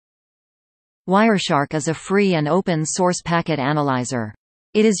Wireshark is a free and open-source packet analyzer.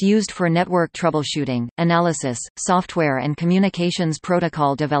 It is used for network troubleshooting, analysis, software and communications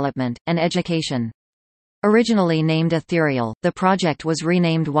protocol development, and education. Originally named Ethereal, the project was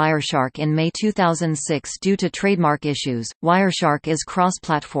renamed Wireshark in May 2006 due to trademark issues. Wireshark is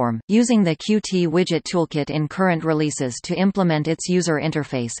cross-platform, using the Qt widget toolkit in current releases to implement its user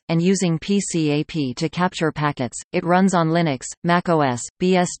interface, and using PCAP to capture packets. It runs on Linux, macOS,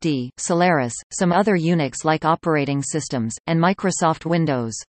 BSD, Solaris, some other Unix-like operating systems, and Microsoft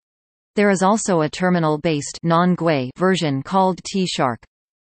Windows. There is also a terminal-based non-GUI version called T-Shark.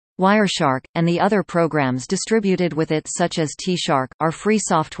 Wireshark, and the other programs distributed with it such as T-Shark, are free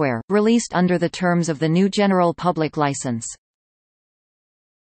software, released under the terms of the GNU General Public License.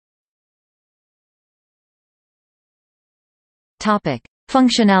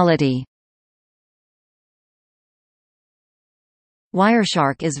 Functionality.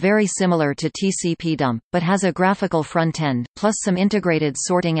 Wireshark is very similar to TCP/dump, but has a graphical front-end, plus some integrated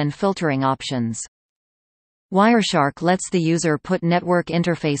sorting and filtering options. Wireshark lets the user put network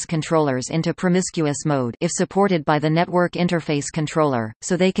interface controllers into promiscuous mode if supported by the network interface controller,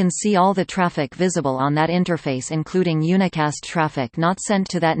 so they can see all the traffic visible on that interface including unicast traffic not sent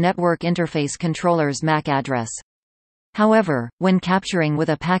to that network interface controller's MAC address. However, when capturing with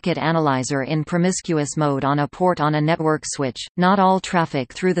a packet analyzer in promiscuous mode on a port on a network switch, not all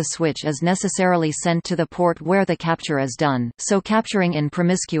traffic through the switch is necessarily sent to the port where the capture is done, so capturing in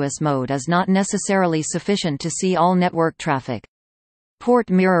promiscuous mode is not necessarily sufficient to see all network traffic. Port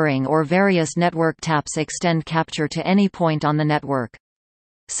mirroring or various network taps extend capture to any point on the network.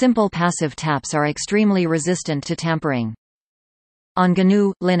 Simple passive taps are extremely resistant to tampering. On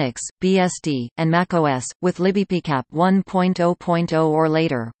GNU, Linux, BSD, and macOS, with libpcap 1.0.0 or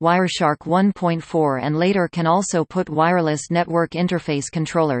later, Wireshark 1.4 and later can also put wireless network interface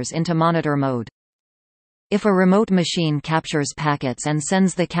controllers into monitor mode. If a remote machine captures packets and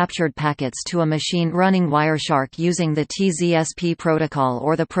sends the captured packets to a machine running Wireshark using the TZSP protocol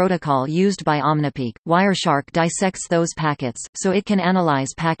or the protocol used by Omnipeak, Wireshark dissects those packets, so it can analyze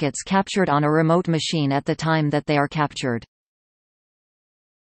packets captured on a remote machine at the time that they are captured.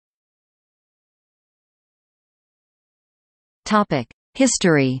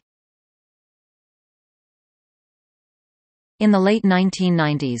 History. In the late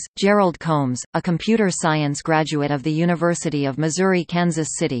 1990s, Gerald Combs, a computer science graduate of the University of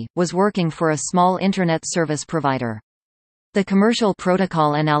Missouri-Kansas City, was working for a small Internet service provider. The commercial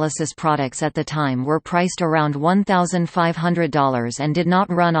protocol analysis products at the time were priced around $1,500 and did not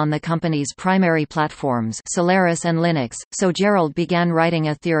run on the company's primary platforms Solaris and Linux, so Gerald began writing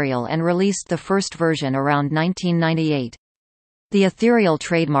Ethereal and released the first version around 1998. The Ethereal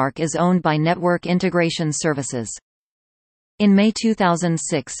trademark is owned by Network Integration Services. In May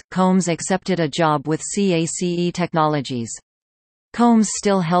 2006, Combs accepted a job with CACE Technologies. Combs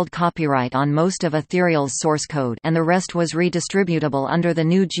still held copyright on most of Ethereal's source code and the rest was redistributable under the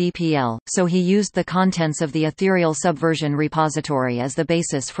new GPL, so he used the contents of the Ethereal Subversion repository as the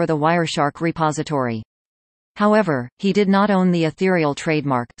basis for the Wireshark repository. However, he did not own the Ethereal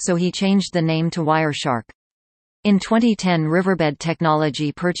trademark, so he changed the name to Wireshark. In 2010 Riverbed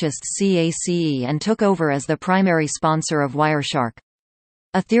Technology purchased CACE and took over as the primary sponsor of Wireshark.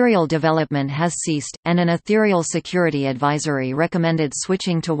 Ethereal development has ceased, and an Ethereal security advisory recommended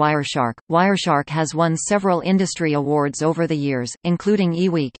switching to Wireshark. Wireshark has won several industry awards over the years, including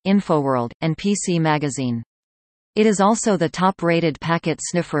eWeek, InfoWorld, and PC Magazine. It is also the top-rated packet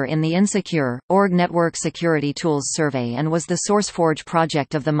sniffer in the Insecure.org Network Security Tools survey and was the SourceForge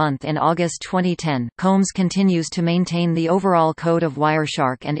Project of the Month in August 2010. Combs continues to maintain the overall code of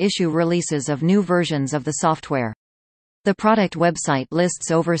Wireshark and issue releases of new versions of the software. The product website lists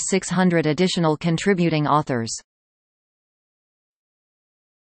over 600 additional contributing authors.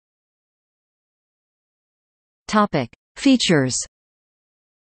 Features.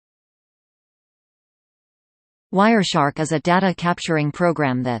 Wireshark is a data capturing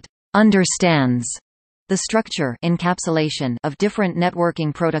program that understands the structure encapsulation of different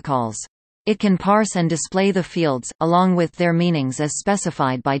networking protocols. It can parse and display the fields, along with their meanings as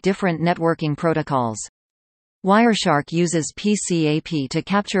specified by different networking protocols. Wireshark uses PCAP to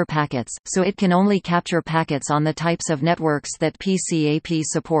capture packets, so it can only capture packets on the types of networks that PCAP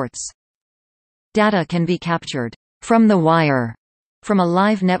supports. Data can be captured from the wire, from a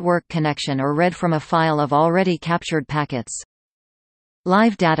live network connection or read from a file of already captured packets.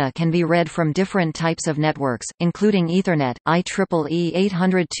 Live data can be read from different types of networks, including Ethernet, IEEE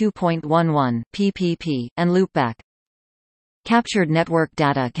 802.11, PPP, and loopback. Captured network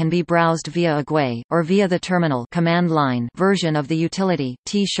data can be browsed via a GUI, or via the terminal command line version of the utility,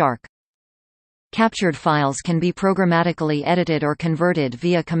 T-Shark. Captured files can be programmatically edited or converted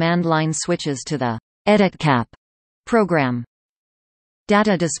via command line switches to the edit cap program.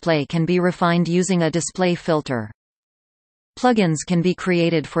 Data display can be refined using a display filter. Plugins can be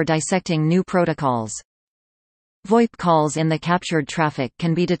created for dissecting new protocols. VoIP calls in the captured traffic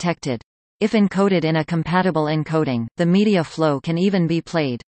can be detected. If encoded in a compatible encoding, the media flow can even be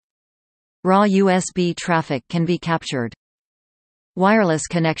played. Raw USB traffic can be captured. Wireless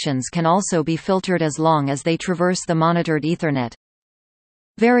connections can also be filtered as long as they traverse the monitored Ethernet.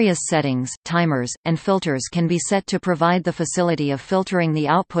 Various settings, timers, and filters can be set to provide the facility of filtering the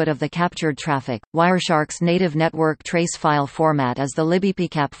output of the captured traffic. Wireshark's native network trace file format is the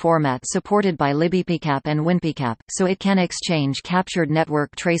libpcap format supported by libpcap and winpcap, so it can exchange captured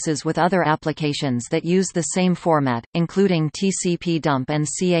network traces with other applications that use the same format, including TCP/dump and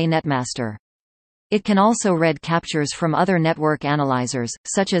CA Netmaster. It can also read captures from other network analyzers,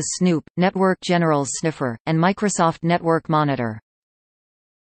 such as Snoop, Network General's Sniffer, and Microsoft Network Monitor.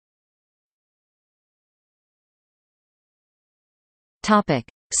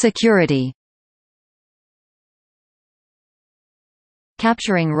 Security.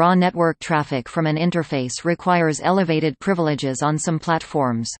 Capturing raw network traffic from an interface requires elevated privileges on some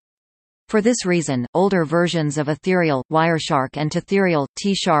platforms. For this reason, older versions of Ethereal, Wireshark and Ethereal,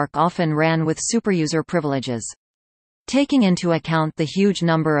 T-Shark often ran with superuser privileges. Taking into account the huge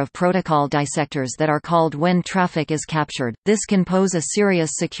number of protocol dissectors that are called when traffic is captured, this can pose a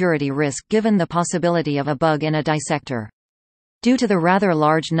serious security risk given the possibility of a bug in a dissector. Due to the rather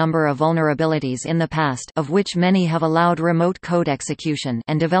large number of vulnerabilities in the past, of which many have allowed remote code execution,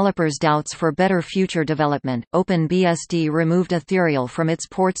 and developers' doubts for better future development, OpenBSD removed Ethereal from its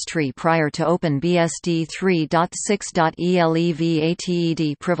ports tree prior to OpenBSD 3.6.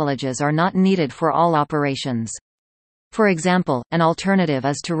 Elevated privileges are not needed for all operations. For example, an alternative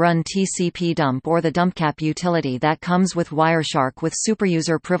is to run TCP/dump or the dumpcap utility that comes with Wireshark with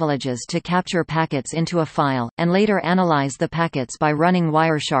superuser privileges to capture packets into a file, and later analyze the packets by running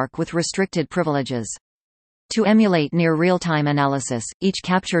Wireshark with restricted privileges. To emulate near real-time analysis, each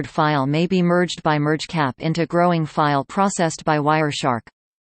captured file may be merged by mergecap into growing file processed by Wireshark.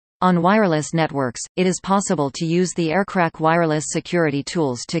 On wireless networks, it is possible to use the AirCrack wireless security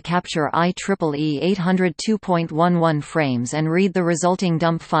tools to capture IEEE 802.11 frames and read the resulting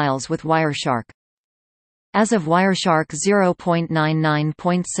dump files with Wireshark. As of Wireshark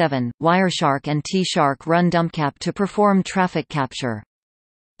 0.99.7, Wireshark and T-Shark run dumpcap to perform traffic capture.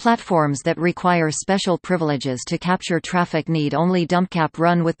 Platforms that require special privileges to capture traffic need only dumpcap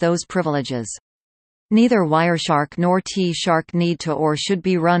run with those privileges. Neither Wireshark nor T-Shark need to or should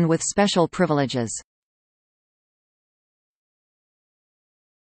be run with special privileges.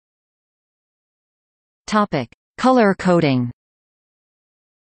 Color coding.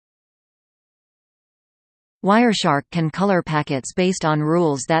 Wireshark can color packets based on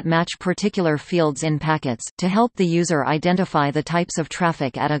rules that match particular fields in packets, to help the user identify the types of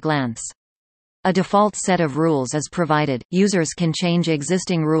traffic at a glance. A default set of rules is provided. Users can change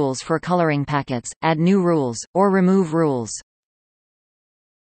existing rules for coloring packets, add new rules, or remove rules.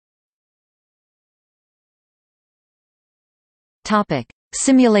 Topic: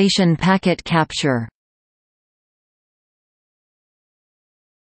 Simulation packet capture.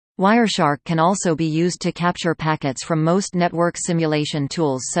 Wireshark can also be used to capture packets from most network simulation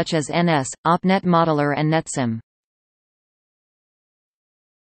tools such as NS, OpNet Modeler and NetSim.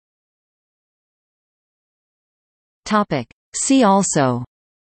 See also: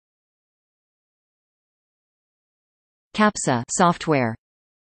 CAPTCHA software,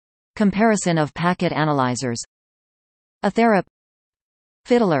 comparison of packet analyzers, Ethereal,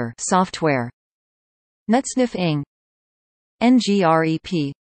 Fiddler software, NetSniff Ing,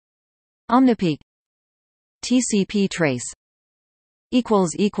 NGREP, Omnipeak, TCP Trace.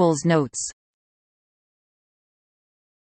 Notes